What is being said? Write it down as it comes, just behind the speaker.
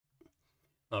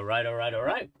All right, all right, all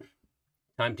right.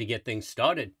 Time to get things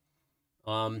started.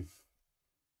 A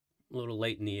little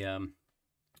late in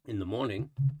the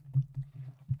morning,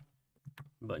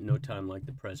 but no time like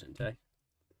the present, eh?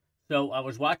 So I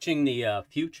was watching the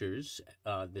futures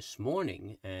this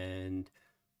morning, and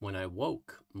when I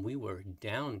woke, we were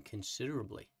down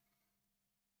considerably.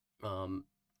 Um,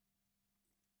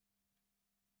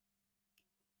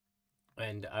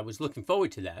 and I was looking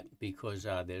forward to that because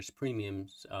there's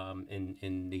premiums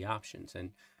in the options,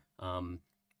 and um,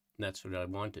 that's what I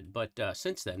wanted. But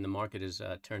since then, the market has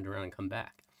turned around and come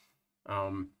back.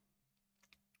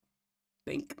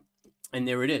 Think, and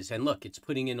there it is. And look, it's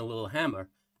putting in a little hammer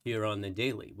here on the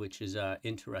daily, which is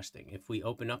interesting. If we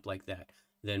open up like that,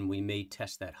 then we may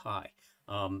test that high.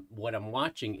 What I'm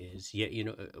watching is,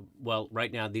 well,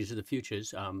 right now these are the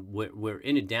futures. We're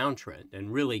in a downtrend,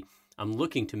 and really, I'm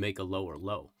looking to make a lower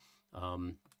low.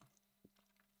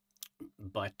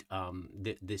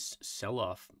 This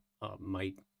sell-off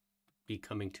might be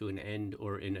coming to an end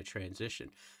or in a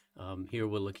transition. Here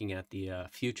we're looking at the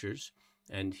futures,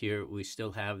 and here we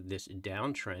still have this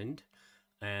downtrend,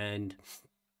 and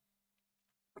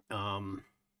I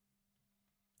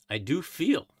do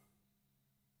feel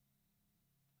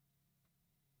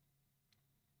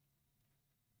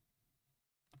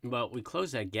well, we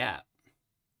closed that gap,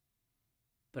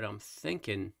 but I'm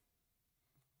thinking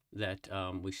that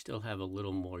we still have a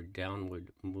little more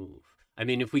downward move. I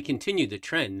mean, if we continue the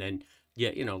trend, then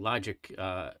yeah, logic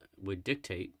would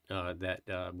dictate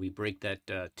that we break that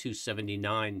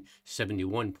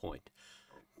 279.71 point.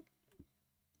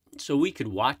 So we could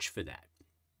watch for that.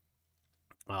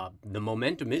 The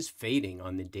momentum is fading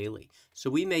on the daily.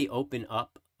 So we may open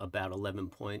up about 11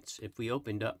 points. If we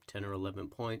opened up 10 or 11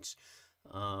 points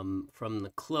from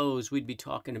the close, we'd be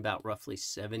talking about roughly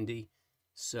 70.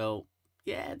 So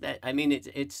yeah,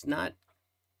 it's not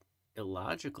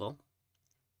illogical.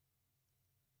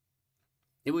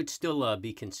 It would still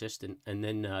be consistent and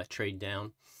then trade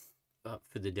down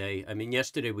for the day. I mean,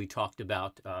 yesterday we talked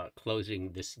about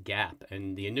closing this gap,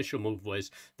 and the initial move was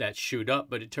that shoot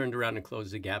up, but it turned around and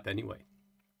closed the gap anyway.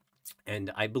 And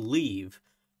I believe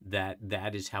that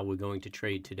that is how we're going to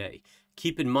trade today.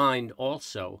 Keep in mind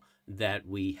also that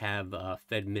we have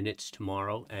Fed minutes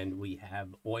tomorrow and we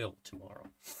have oil tomorrow.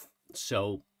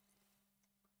 So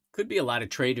could be a lot of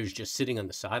traders just sitting on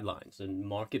the sidelines, and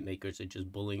market makers are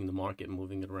just bullying the market,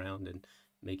 moving it around and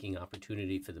making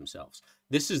opportunity for themselves.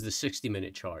 This is the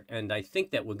 60-minute chart, and I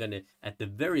think that we're going to, at the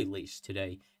very least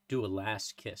today, do a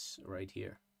last kiss right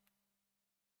here.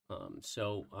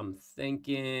 So I'm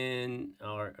thinking,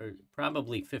 or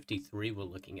probably 53 we're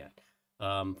looking at,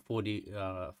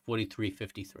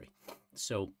 43.53.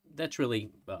 So that's really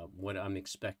what I'm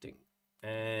expecting.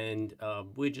 And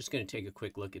we're just going to take a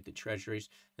quick look at the treasuries,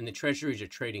 and the treasuries are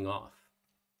trading off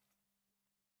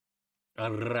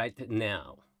right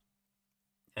now,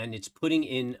 and it's putting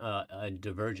in a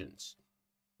divergence,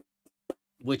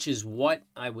 which is what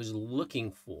I was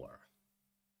looking for.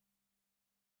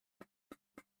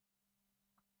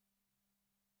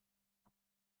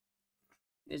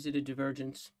 Is it a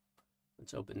divergence?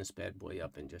 Let's open this bad boy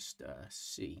up and just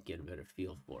get a better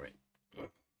feel for it.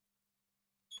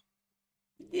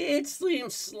 It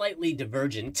seems slightly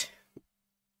divergent.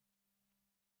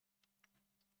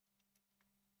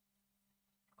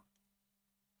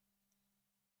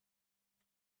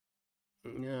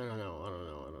 No, I don't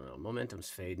know. Momentum's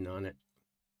fading on it.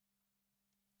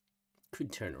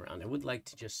 Could turn around. I would like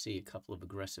to just see a couple of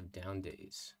aggressive down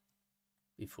days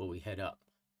before we head up.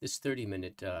 This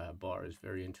 30-minute bar is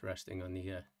very interesting on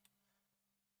the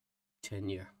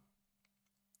 10-year.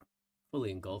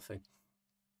 Fully engulfing.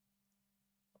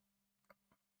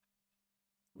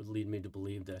 Would lead me to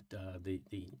believe that the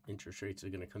interest rates are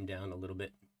going to come down a little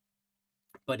bit.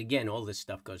 But again, all this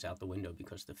stuff goes out the window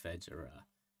because the Feds are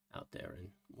out there and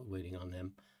we're waiting on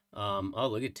them. Oh,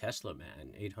 look at Tesla,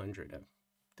 man, 800. I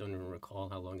don't even recall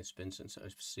how long it's been since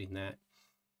I've seen that.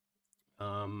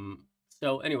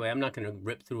 So anyway, I'm not going to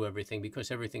rip through everything because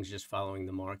everything's just following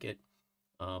the market.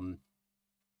 And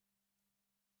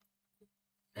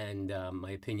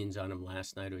my opinions on them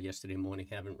last night or yesterday morning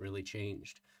haven't really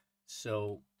changed.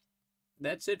 So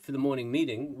that's it for the morning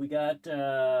meeting. We got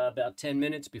about 10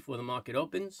 minutes before the market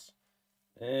opens,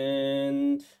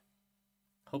 and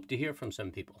hope to hear from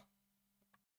some people.